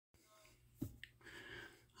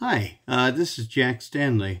Hi, this is Jack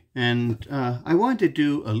Stanley, and I want to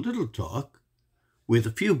do a little talk with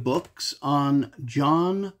a few books on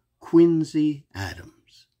John Quincy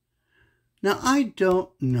Adams. Now, I don't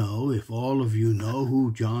know if all of you know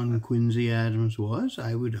who John Quincy Adams was.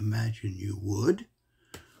 I would imagine you would.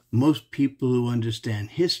 Most people who understand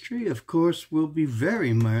history, of course, will be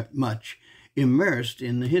very much immersed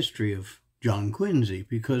in the history of John Quincy,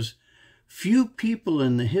 because few people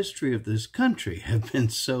in the history of this country have been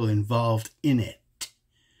so involved in it.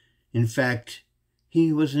 In fact,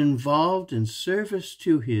 he was involved in service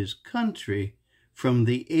to his country from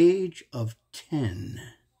the age of 10.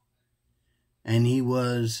 And he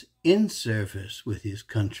was in service with his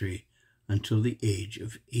country until the age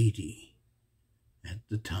of 80, at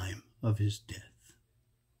the time of his death.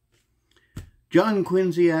 John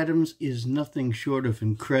Quincy Adams is nothing short of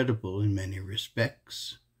incredible in many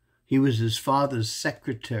respects. He was his father's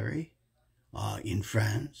secretary in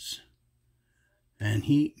France, and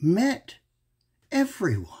he met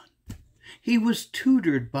everyone. He was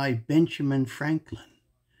tutored by Benjamin Franklin,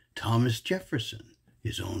 Thomas Jefferson,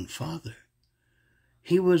 his own father.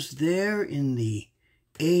 He was there in the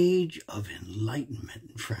age of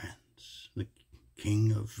enlightenment in France. The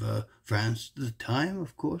king of France at the time,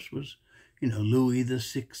 of course, was, Louis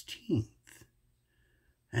XVI.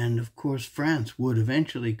 And, of course, France would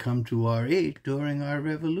eventually come to our aid during our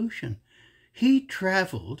revolution. He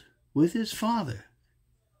traveled with his father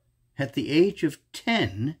at the age of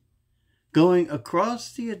 10, going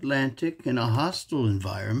across the Atlantic in a hostile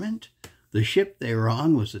environment. The ship they were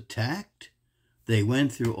on was attacked. They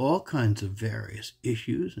went through all kinds of various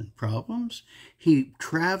issues and problems. He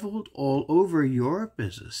traveled all over Europe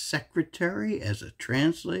as a secretary, as a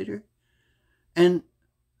translator. And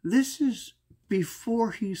this is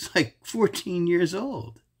before he's like 14 years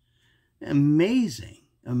old. Amazing,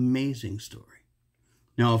 amazing story.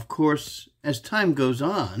 Now, of course, as time goes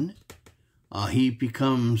on, he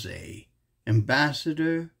becomes an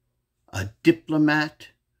ambassador, a diplomat,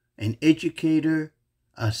 an educator,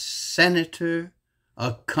 a senator,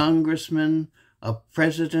 a congressman, a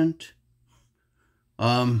president.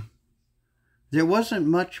 There wasn't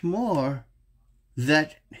much more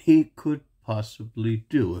that he could possibly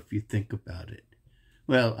do, if you think about it.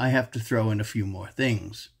 Well, I have to throw in a few more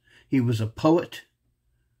things. He was a poet,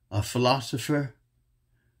 a philosopher,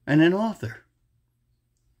 and an author.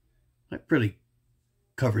 That really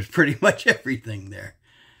covers pretty much everything there.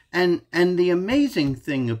 And the amazing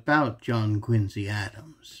thing about John Quincy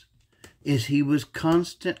Adams is he was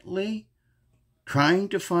constantly trying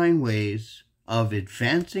to find ways of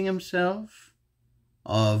advancing himself,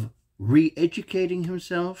 of re-educating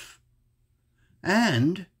himself,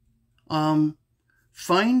 and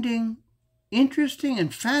finding interesting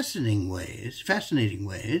and fascinating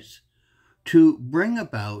ways to bring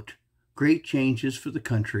about great changes for the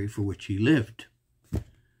country for which he lived.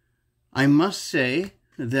 I must say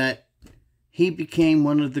that he became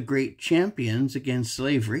one of the great champions against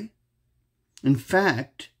slavery. In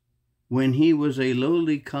fact, when he was a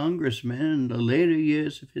lowly congressman in the later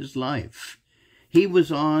years of his life, he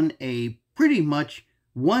was on a pretty much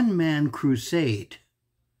one-man crusade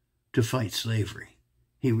to fight slavery.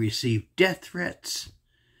 He received death threats.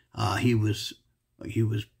 He was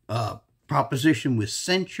propositioned with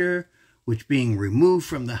censure, which being removed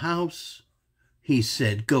from the House, he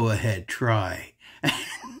said, "Go ahead, try."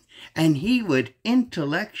 And he would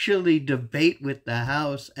intellectually debate with the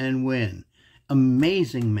House and win.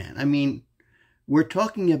 Amazing man. I mean, we're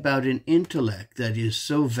talking about an intellect that is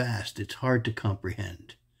so vast it's hard to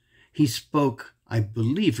comprehend. He spoke, I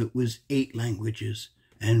believe it was 8 languages,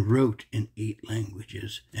 and wrote in 8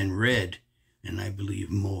 languages, and read, and I believe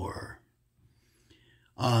more.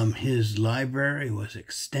 His library was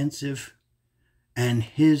extensive, and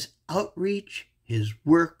his outreach, his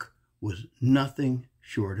work, was nothing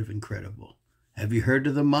short of incredible. Have you heard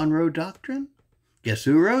of the Monroe Doctrine? Guess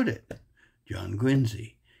who wrote it? John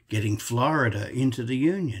Quincy. Getting Florida into the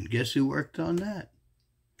Union. Guess who worked on that?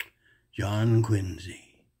 John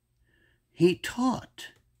Quincy. He taught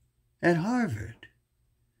at Harvard.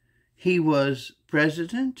 He was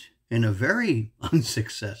president in a very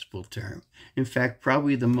unsuccessful term. In fact,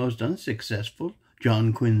 probably the most unsuccessful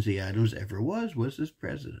John Quincy Adams ever was as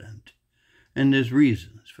president. And there's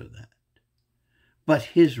reasons for that. But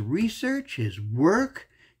his research, his work,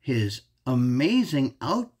 his amazing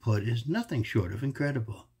output is nothing short of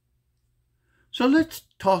incredible. So let's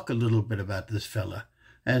talk a little bit about this fella,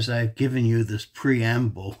 as I've given you this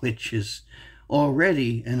preamble, which is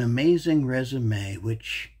already an amazing resume,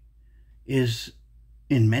 which is,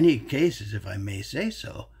 in many cases, if I may say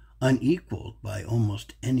so, unequaled by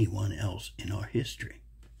almost anyone else in our history.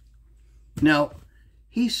 Now,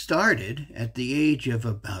 he started at the age of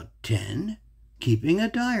about 10, keeping a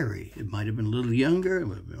diary. It might have been a little younger, it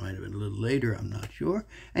might have been a little later, I'm not sure.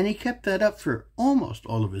 And he kept that up for almost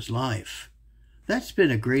all of his life. That's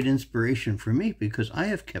been a great inspiration for me because I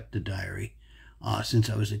have kept a diary since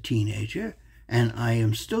I was a teenager, and I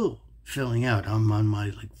am still filling out. I'm on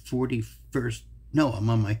my I'm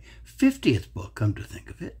on my 50th book, come to think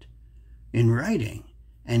of it, in writing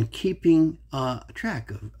and keeping track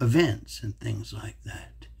of events and things like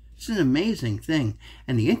that. It's an amazing thing.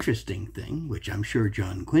 And the interesting thing, which I'm sure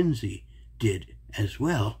John Quincy did as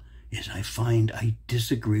well, is I find I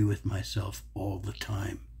disagree with myself all the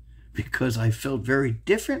time because I felt very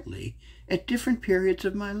differently at different periods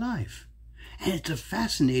of my life. And it's a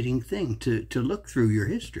fascinating thing to look through your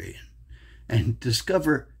history and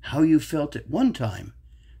discover how you felt at one time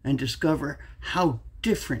and discover how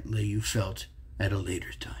differently you felt at a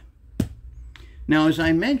later time. Now, as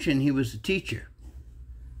I mentioned, he was a teacher.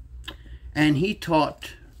 And he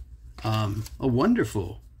taught a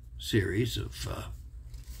wonderful series of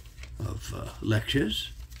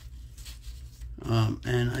lectures.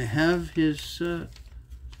 And I have his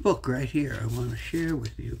book right here I want to share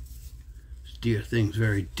with you. This dear thing's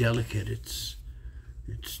very delicate. It's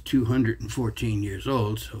 214 years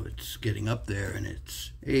old, so it's getting up there in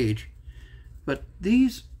its age. But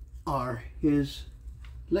these are his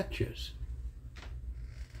lectures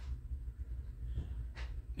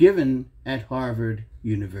given at Harvard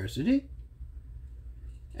University.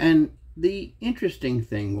 And the interesting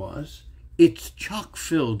thing was, it's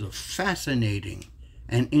chock-filled of fascinating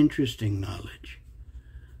and interesting knowledge.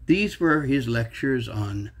 These were his lectures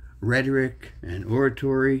on rhetoric and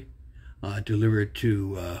oratory, delivered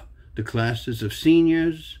to the classes of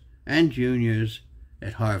seniors and juniors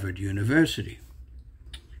at Harvard University.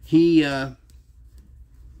 He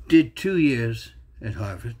did 2 years at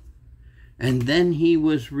Harvard, and then he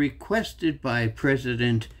was requested by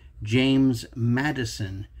President James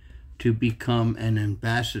Madison to become an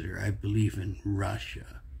ambassador, I believe, in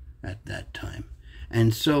Russia at that time.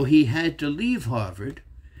 And so he had to leave Harvard,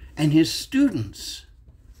 and his students,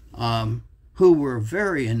 who were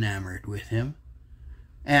very enamored with him,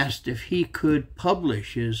 asked if he could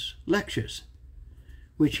publish his lectures,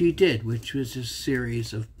 which he did, which was a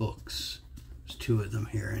series of books. There's 2 of them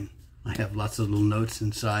here, and I have lots of little notes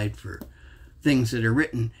inside for things that are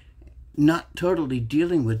written, not totally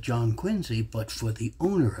dealing with John Quincy, but for the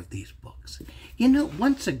owner of these books. You know,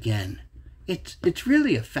 once again, it's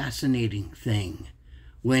really a fascinating thing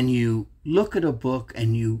when you look at a book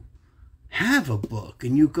and you have a book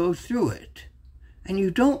and you go through it and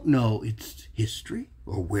you don't know its history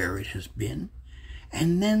or where it has been,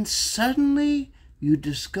 and then suddenly you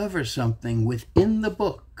discover something within the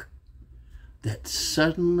book that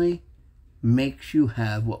suddenly makes you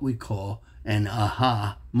have what we call an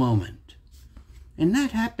aha moment. And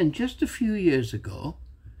that happened just a few years ago.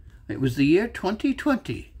 It was the year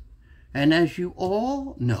 2020. And as you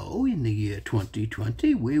all know, in the year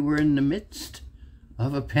 2020, we were in the midst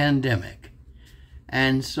of a pandemic.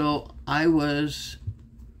 And so I was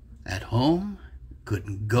at home,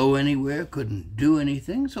 couldn't go anywhere, couldn't do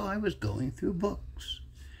anything, so I was going through books.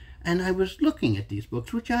 And I was looking at these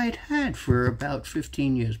books, which I had had for about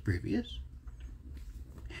 15 years previous.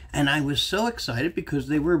 And I was so excited because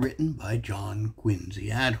they were written by John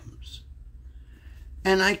Quincy Adams.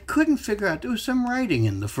 And I couldn't figure out, there was some writing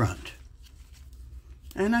in the front.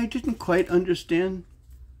 And I didn't quite understand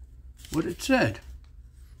what it said.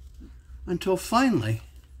 Until finally,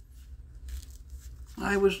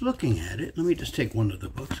 I was looking at it. Let me just take one of the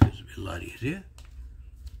books because it'll be a lot easier.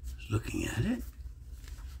 I was looking at it.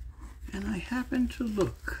 And I happened to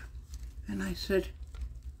look. And I said,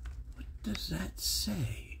 what does that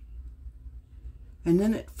say? And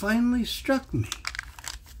then it finally struck me.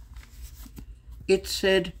 It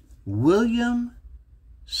said, William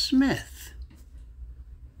Smith.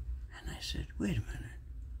 And I said, wait a minute.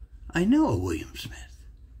 I know a William Smith.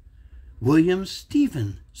 William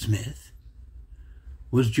Stephen Smith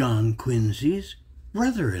was John Quincy's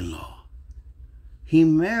brother-in-law. He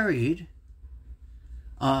married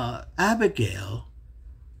Abigail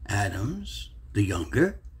Adams, the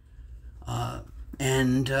younger,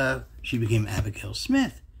 and she became Abigail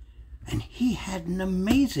Smith. And he had an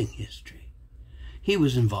amazing history. He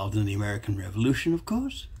was involved in the American Revolution, of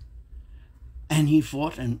course, and he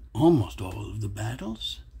fought in almost all of the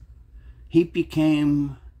battles. He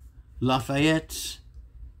became Lafayette's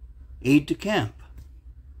aide-de-camp.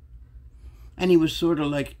 And he was sort of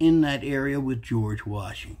like in that area with George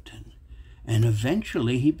Washington. And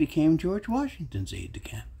eventually he became George Washington's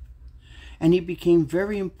aide-de-camp. And he became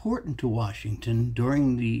very important to Washington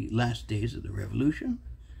during the last days of the Revolution.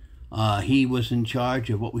 He was in charge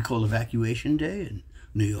of what we call Evacuation Day in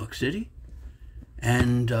New York City.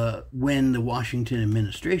 And when the Washington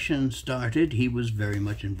administration started, he was very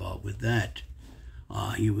much involved with that.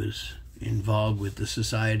 He was involved with the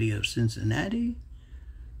Society of Cincinnati,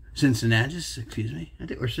 Cincinnati, excuse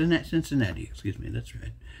me, that's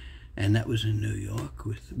right. And that was in New York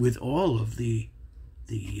with all of the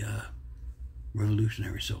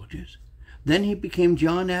revolutionary soldiers. Then he became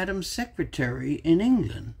John Adams' secretary in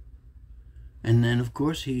England. And then, of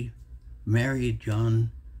course, he married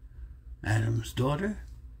John Adams' daughter.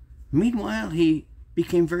 Meanwhile, he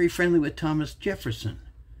became very friendly with Thomas Jefferson.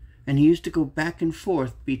 And he used to go back and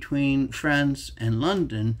forth between France and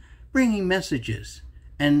London, bringing messages.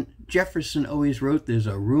 And Jefferson always wrote, "There's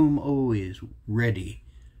a room always ready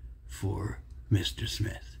for Mr.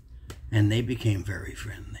 Smith." And they became very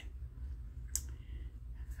friendly.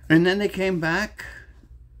 And then they came back.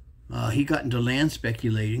 He got into land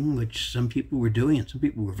speculating, which some people were doing, and some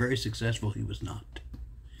people were very successful. He was not.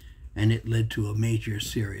 And it led to a major,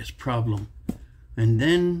 serious problem. And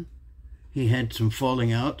then he had some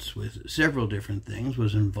falling outs with several different things,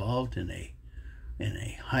 was involved in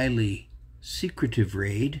a highly secretive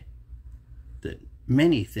raid that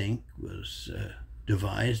many think was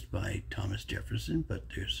devised by Thomas Jefferson, but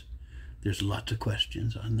there's lots of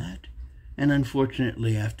questions on that. And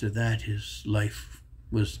unfortunately, after that, his life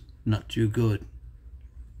was not too good.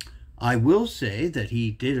 I will say that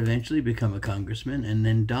he did eventually become a congressman and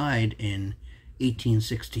then died in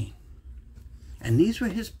 1816. And these were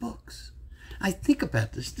his books. I think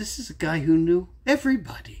about this. This is a guy who knew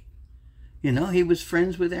everybody. You know, he was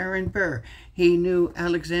friends with Aaron Burr. He knew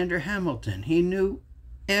Alexander Hamilton. He knew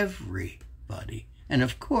everybody. And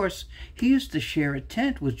of course, he used to share a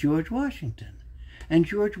tent with George Washington. And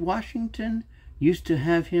George Washington used to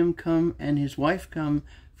have him come and his wife come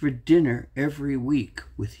for dinner every week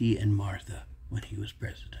with he and Martha when he was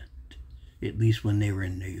president, at least when they were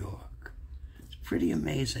in New York. It's pretty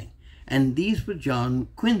amazing. And these were John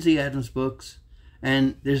Quincy Adams books,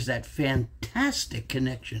 and there's that fantastic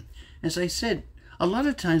connection. As I said, a lot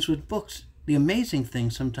of times with books, the amazing thing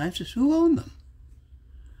sometimes is who owned them.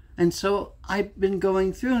 And so I've been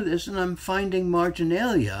going through this, and I'm finding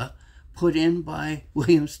marginalia put in by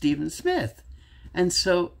William Stephen Smith. And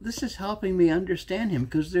so this is helping me understand him,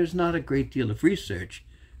 because there's not a great deal of research,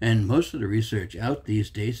 and most of the research out these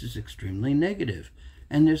days is extremely negative.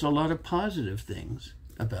 And there's a lot of positive things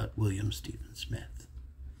about William Stephen Smith.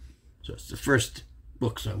 So it's the first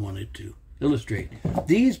books I wanted to illustrate.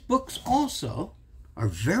 These books also are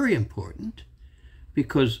very important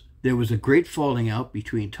because there was a great falling out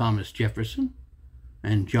between Thomas Jefferson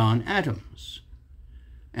and John Adams.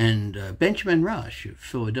 And Benjamin Rush of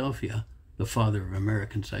Philadelphia, the father of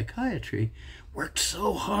American psychiatry, worked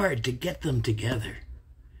so hard to get them together.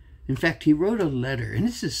 In fact, he wrote a letter, and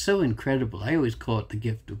this is so incredible. I always call it the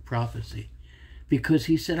gift of prophecy, because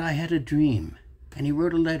he said, "I had a dream." And he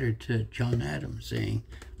wrote a letter to John Adams saying,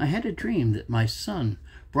 "I had a dream that my son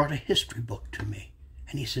brought a history book to me."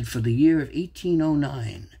 And he said, for the year of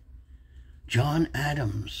 1809, John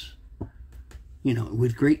Adams,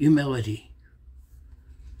 with great humility,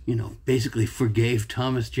 basically forgave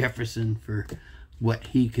Thomas Jefferson for what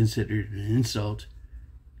he considered an insult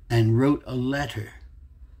and wrote a letter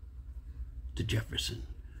to Jefferson.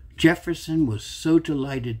 Jefferson was so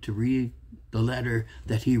delighted to read the letter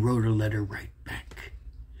that he wrote a letter right back.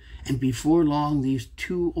 And before long, these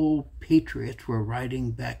two old patriots were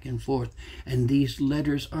writing back and forth, and these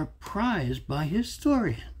letters are prized by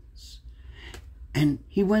historians. And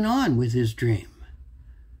he went on with his dream.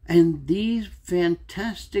 And these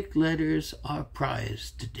fantastic letters are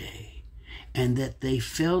prized today, and that they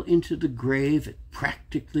fell into the grave at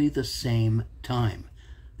practically the same time.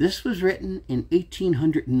 This was written in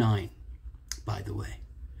 1809, by the way.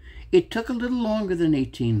 It took a little longer than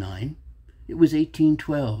 1809. It was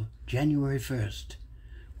 1812, January 1st,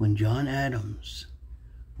 when John Adams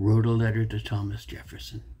wrote a letter to Thomas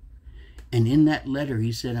Jefferson. And in that letter,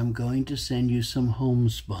 he said, "I'm going to send you some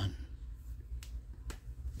homespun."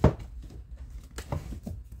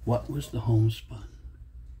 What was the homespun?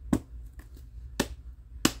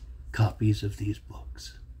 Copies of these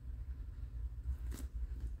books.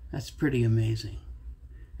 That's pretty amazing.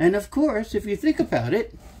 And of course, if you think about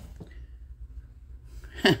it,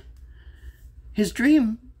 his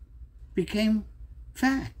dream became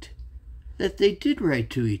fact, that they did write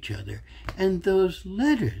to each other. And those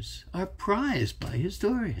letters are prized by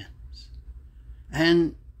historians.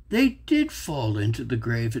 And they did fall into the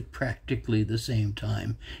grave at practically the same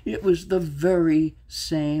time. It was the very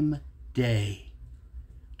same day,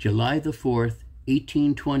 July the 4th,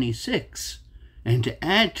 1826. And to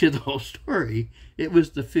add to the whole story, it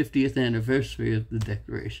was the 50th anniversary of the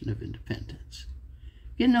Declaration of Independence.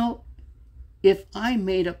 You know, if I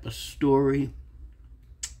made up a story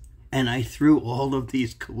and I threw all of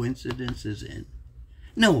these coincidences in,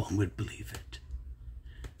 no one would believe it.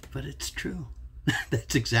 But it's true.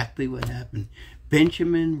 That's exactly what happened.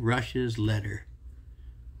 Benjamin Rush's letter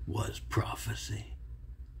was prophecy.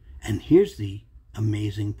 And here's the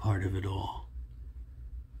amazing part of it all.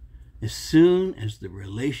 As soon as the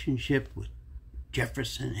relationship with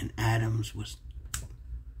Jefferson and Adams was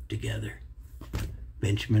together,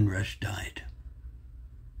 Benjamin Rush died.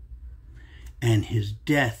 And his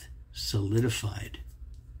death solidified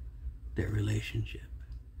their relationship.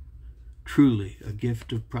 Truly a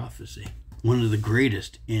gift of prophecy. One of the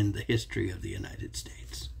greatest in the history of the United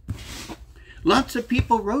States. Lots of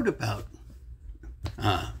people wrote about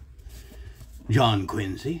John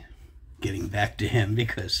Quincy. Getting back to him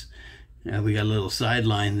because we got a little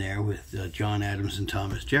sideline there with John Adams and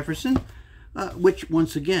Thomas Jefferson, which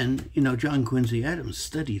once again, John Quincy Adams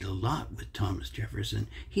studied a lot with Thomas Jefferson.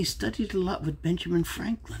 He studied a lot with Benjamin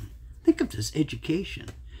Franklin. Think of this education.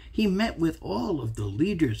 He met with all of the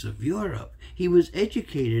leaders of Europe. He was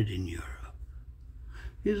educated in Europe.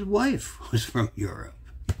 His wife was from Europe.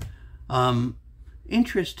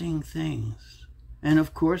 Interesting things. And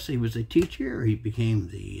of course, he was a teacher. He became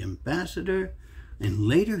the ambassador. And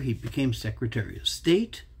later, he became Secretary of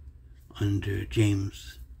State under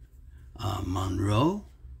James Monroe.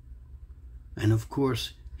 And of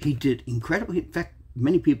course, he did incredibly. In fact,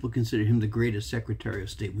 many people consider him the greatest Secretary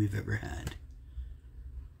of State we've ever had.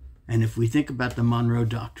 And if we think about the Monroe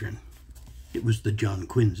Doctrine, it was the John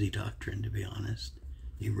Quincy Doctrine, to be honest.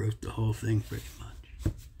 He wrote the whole thing pretty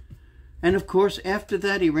much. And of course, after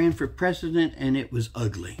that, he ran for president, and it was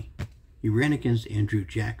ugly. He ran against Andrew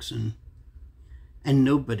Jackson, and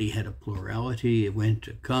nobody had a plurality. It went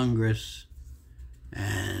to Congress,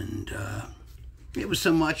 and it was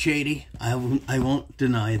somewhat shady. I won't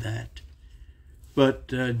deny that.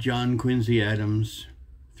 But John Quincy Adams,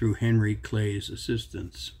 through Henry Clay's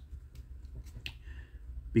assistance,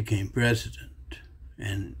 became president.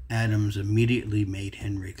 And Adams immediately made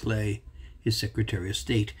Henry Clay his Secretary of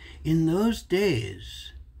State. In those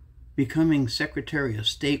days, becoming Secretary of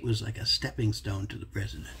State was like a stepping stone to the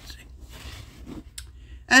presidency.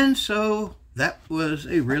 And so that was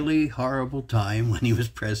a really horrible time when he was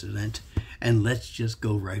president. And let's just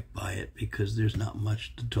go right by it because there's not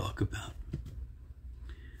much to talk about.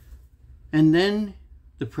 And then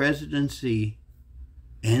the presidency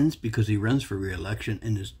ends because he runs for re-election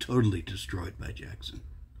and is totally destroyed by Jackson.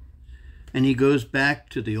 And he goes back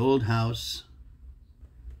to the old house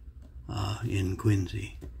in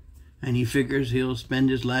Quincy. And he figures he'll spend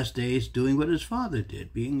his last days doing what his father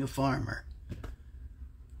did, being a farmer.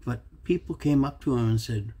 But people came up to him and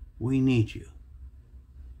said, "We need you."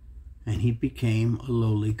 And he became a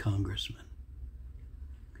lowly congressman.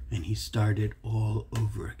 And he started all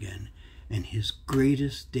over again. And his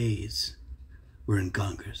greatest days were in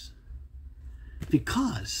Congress.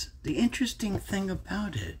 Because the interesting thing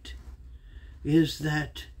about it is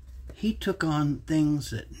that he took on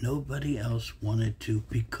things that nobody else wanted to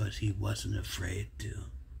because he wasn't afraid to.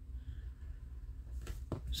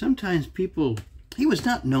 Sometimes he was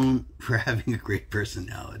not known for having a great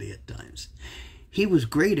personality at times. He was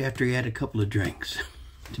great after he had a couple of drinks,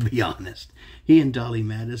 to be honest. He and Dolly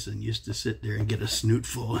Madison used to sit there and get a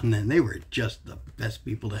snootful, and then they were just the best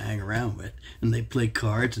people to hang around with. And they'd play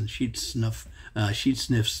cards, and she'd sniff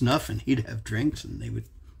snuff, and he'd have drinks, and they would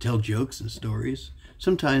tell jokes and stories,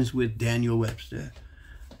 sometimes with Daniel Webster.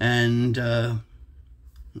 And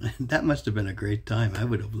that must have been a great time. I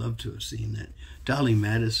would have loved to have seen that. Dolly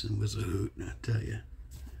Madison was a hoot, I tell you,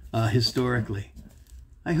 historically.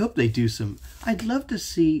 I hope they do I'd love to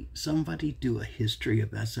see somebody do a history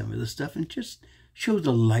about some of the stuff and just show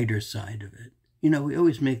the lighter side of it. We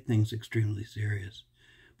always make things extremely serious.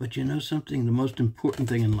 But you know something? The most important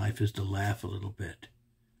thing in life is to laugh a little bit.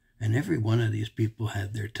 And every one of these people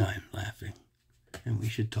had their time laughing. And we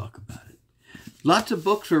should talk about it. Lots of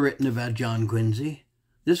books were written about John Quincy.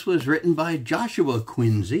 This was written by Joshua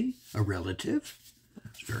Quincy, a relative.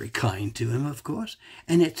 It's very kind to him, of course.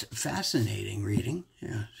 And it's fascinating reading.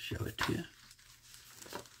 Yeah, show it to you.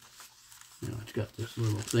 It's got this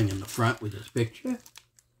little thing in the front with his picture.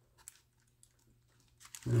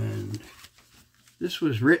 And this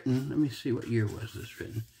was written, let me see, what year was this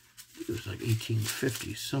written? I think it was like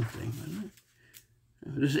 1850 something, wasn't it?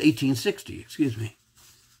 This is 1860, excuse me.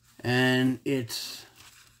 And it's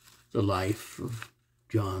the life of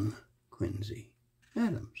John Quincy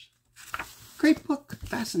Adams. Great book,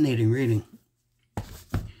 fascinating reading.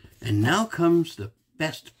 And now comes the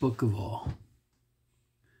best book of all.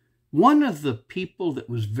 One of the people that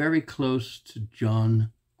was very close to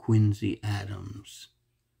John Quincy Adams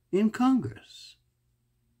in Congress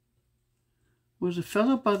was a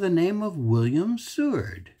fellow by the name of William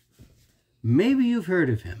Seward. Maybe you've heard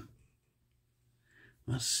of him.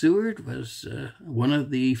 Well, Seward was one of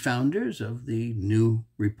the founders of the new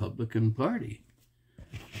Republican Party.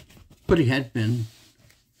 But he had been,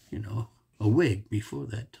 a Whig before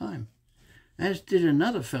that time. As did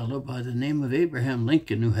another fellow by the name of Abraham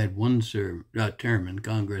Lincoln, who had one term in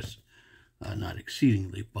Congress, not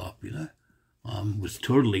exceedingly popular, was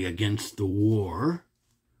totally against the war,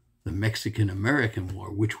 the Mexican-American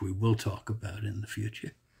War, which we will talk about in the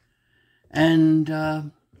future.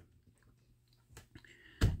 And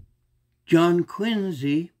John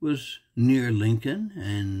Quincy was near Lincoln,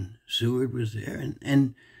 and Seward was there,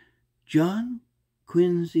 and John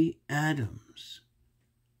Quincy Adams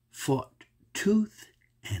fought tooth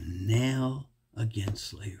and nail against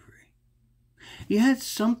slavery. You had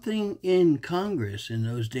something in Congress in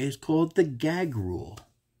those days called the gag rule.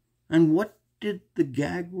 And what did the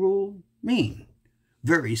gag rule mean?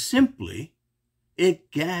 Very simply,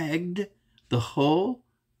 it gagged the whole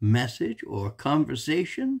message or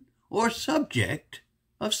conversation or subject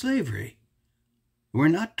of slavery. We're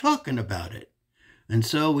not talking about it. And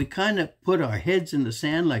so we kind of put our heads in the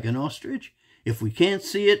sand like an ostrich. If we can't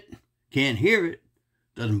see it, can't hear it,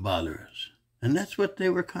 doesn't bother us. And that's what they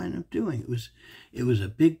were kind of doing. It was a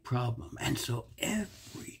big problem. And so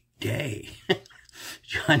every day,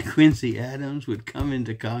 John Quincy Adams would come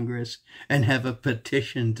into Congress and have a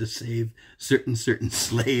petition to save certain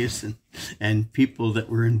slaves and people that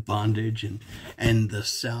were in bondage. And the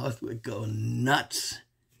South would go nuts.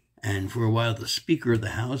 And for a while, the Speaker of the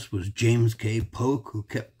House was James K. Polk, who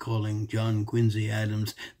kept calling John Quincy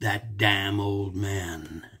Adams that damn old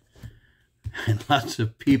man. And lots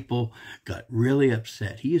of people got really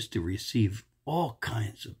upset. He used to receive all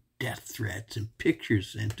kinds of death threats and pictures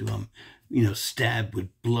sent to him, stabbed with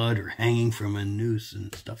blood or hanging from a noose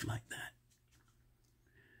and stuff like that.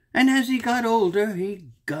 And as he got older, he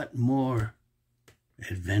got more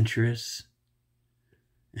adventurous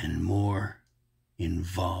and more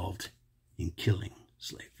involved in killing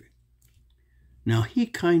slavery. Now, he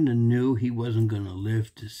kind of knew he wasn't going to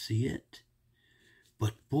live to see it,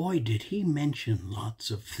 but boy, did he mention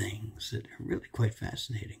lots of things that are really quite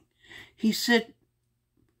fascinating. He said,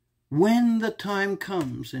 when the time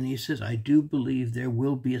comes, and he says, I do believe there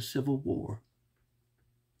will be a civil war.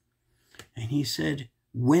 And he said,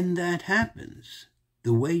 when that happens,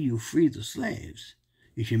 the way you free the slaves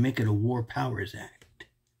is you make it a War Powers Act.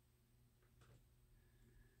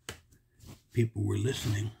 People were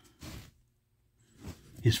listening.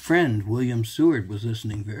 His friend, William Seward, was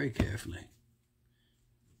listening very carefully.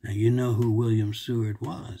 Now, you know who William Seward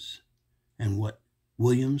was and what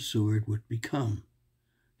William Seward would become.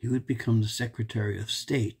 He would become the Secretary of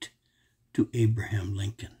State to Abraham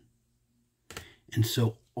Lincoln. And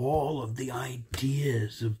so all of the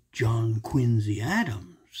ideas of John Quincy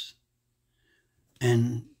Adams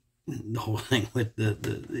and the whole thing with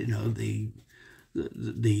the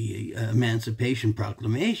Emancipation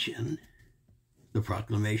Proclamation, the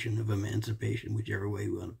Proclamation of Emancipation, whichever way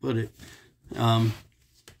you want to put it,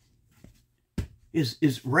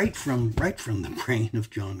 is right from the brain of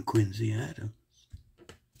John Quincy Adams.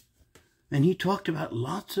 And he talked about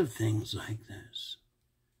lots of things like this.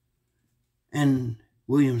 And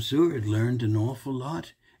William Seward learned an awful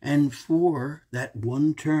lot. And for that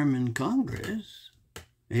one term in Congress,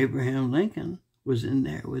 Abraham Lincoln was in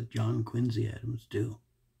there with John Quincy Adams too.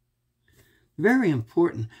 Very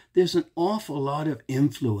important. There's an awful lot of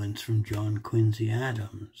influence from John Quincy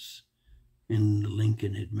Adams in the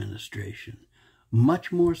Lincoln administration,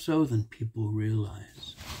 much more so than people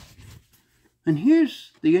realize. And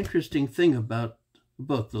here's the interesting thing about the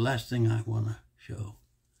book, the last thing I want to show.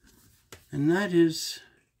 And that is,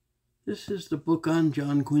 this is the book on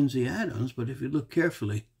John Quincy Adams, but if you look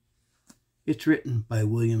carefully, it's written by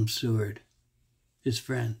William Seward, his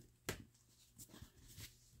friend.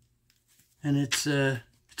 And it's a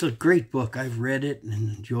great book. I've read it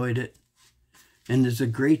and enjoyed it. And there's a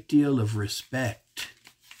great deal of respect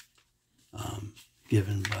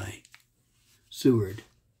given by Seward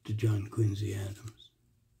to John Quincy Adams.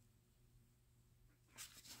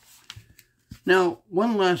 Now,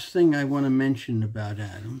 one last thing I want to mention about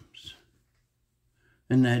Adams,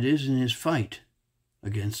 and that is in his fight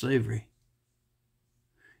against slavery.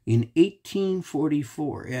 In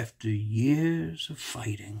 1844, after years of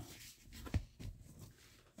fighting,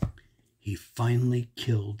 he finally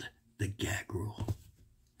killed the gag rule.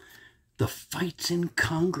 The fights in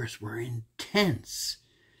Congress were intense.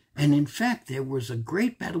 And in fact, there was a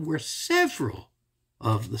great battle where several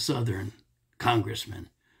of the Southern congressmen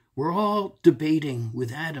were all debating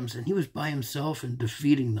with Adams, and he was by himself and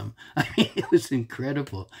defeating them. I mean, it was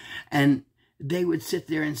incredible. And they would sit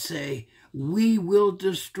there and say, "We will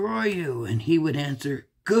destroy you." And he would answer,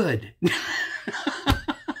 "Good."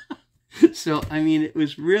 So, I mean, it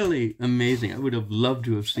was really amazing. I would have loved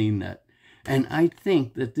to have seen that. And I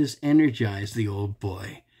think that this energized the old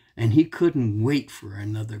boy, and he couldn't wait for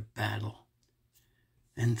another battle.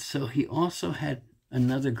 And so he also had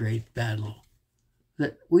another great battle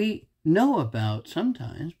that we know about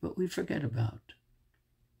sometimes, but we forget about.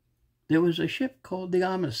 There was a ship called the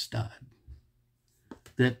Amistad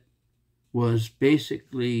that was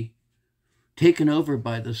basically taken over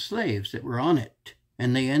by the slaves that were on it,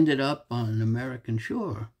 and they ended up on an American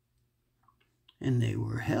shore, and they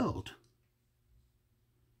were held.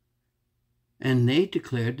 And they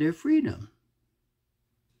declared their freedom.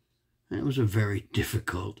 And it was a very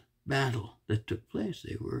difficult battle that took place.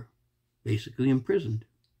 They were basically imprisoned.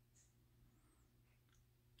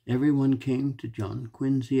 Everyone came to John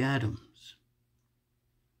Quincy Adams,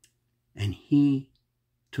 and he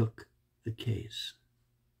took the case.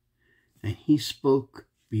 And he spoke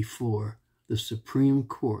before the Supreme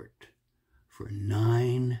Court for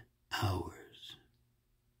 9 hours.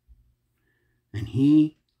 And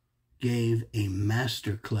he gave a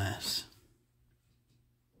master class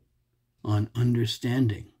on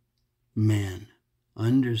understanding man,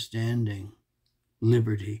 understanding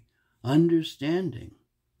liberty, understanding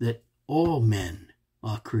that all men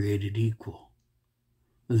are created equal.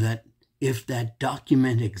 That if that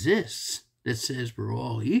document exists that says we're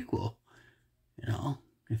all equal,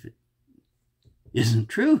 if it isn't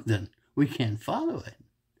true, then we can't follow it.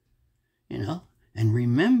 And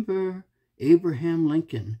remember, Abraham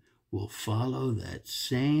Lincoln will follow that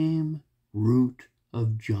same route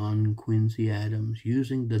of John Quincy Adams,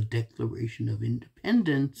 using the Declaration of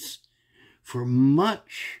Independence for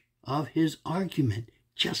much of his argument,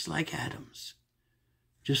 just like Adams.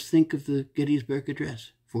 Just think of the Gettysburg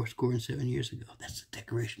Address, 7 years ago. That's the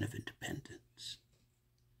Declaration of Independence.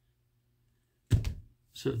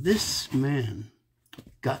 So this man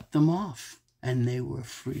got them off, and they were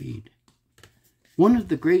freed. One of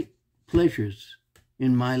the great pleasures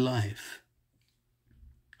in my life,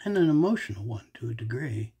 and an emotional one to a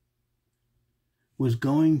degree, was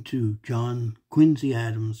going to John Quincy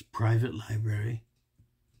Adams' private library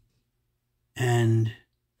and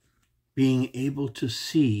being able to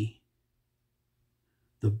see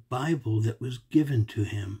the Bible that was given to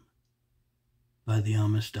him by the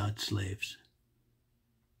Amistad slaves.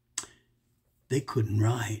 They couldn't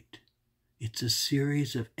write. It's a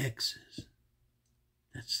series of X's.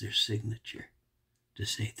 That's their signature, to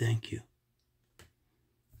say thank you.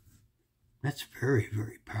 That's very,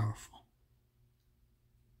 very powerful.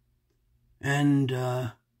 And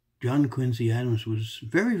John Quincy Adams was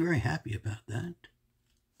very, very happy about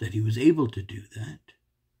that he was able to do that.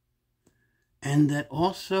 And that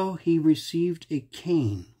also he received a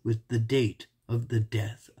cane with the date of the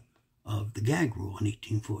death of the gag rule in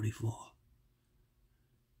 1844.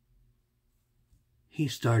 He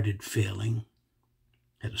started failing,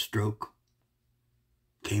 had a stroke,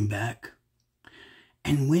 came back.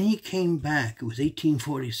 And when he came back, it was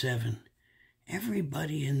 1847,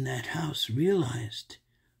 everybody in that house realized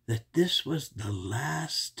that this was the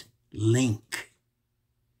last link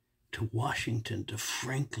to Washington, to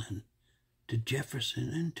Franklin, to Jefferson,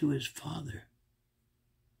 and to his father.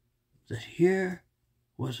 That here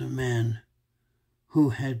was a man who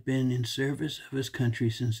had been in service of his country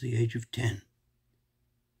since the age of 10.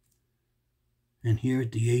 And here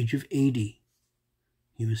at the age of 80,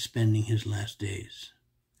 he was spending his last days.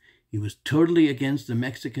 He was totally against the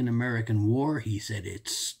Mexican-American War. He said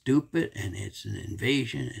it's stupid and it's an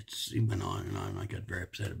invasion. He went on and on. I got very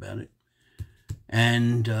upset about it.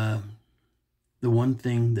 And the one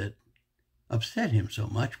thing that upset him so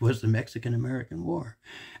much was the Mexican-American War.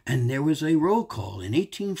 And there was a roll call in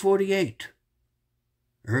 1848,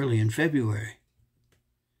 early in February.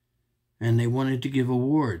 And they wanted to give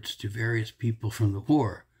awards to various people from the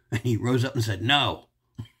war. And he rose up and said, no.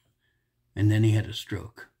 And then he had a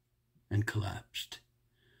stroke and collapsed.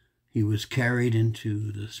 He was carried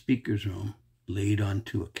into the speaker's room, laid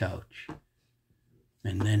onto a couch.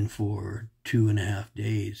 And then for 2.5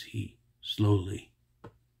 days, he slowly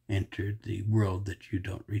entered the world that you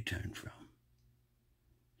don't return from.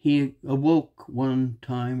 He awoke one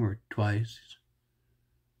time or twice,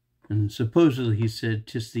 and supposedly he said,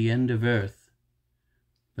 "'Tis the end of earth,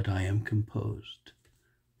 but I am composed."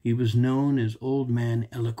 He was known as Old Man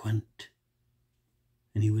Eloquent,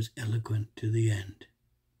 and he was eloquent to the end.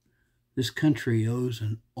 This country owes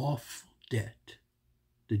an awful debt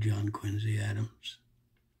to John Quincy Adams.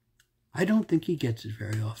 I don't think he gets it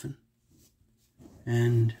very often.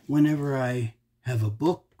 And whenever I have a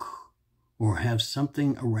book or have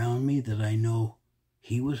something around me that I know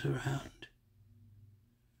he was around,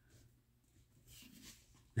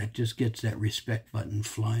 that just gets that respect button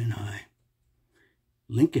flying high.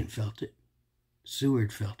 Lincoln felt it.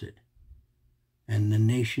 Seward felt it. And the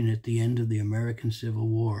nation at the end of the American Civil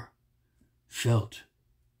War felt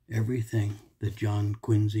everything that John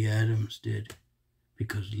Quincy Adams did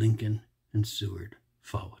because Lincoln and Seward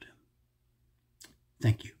followed him.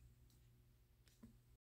 Thank you.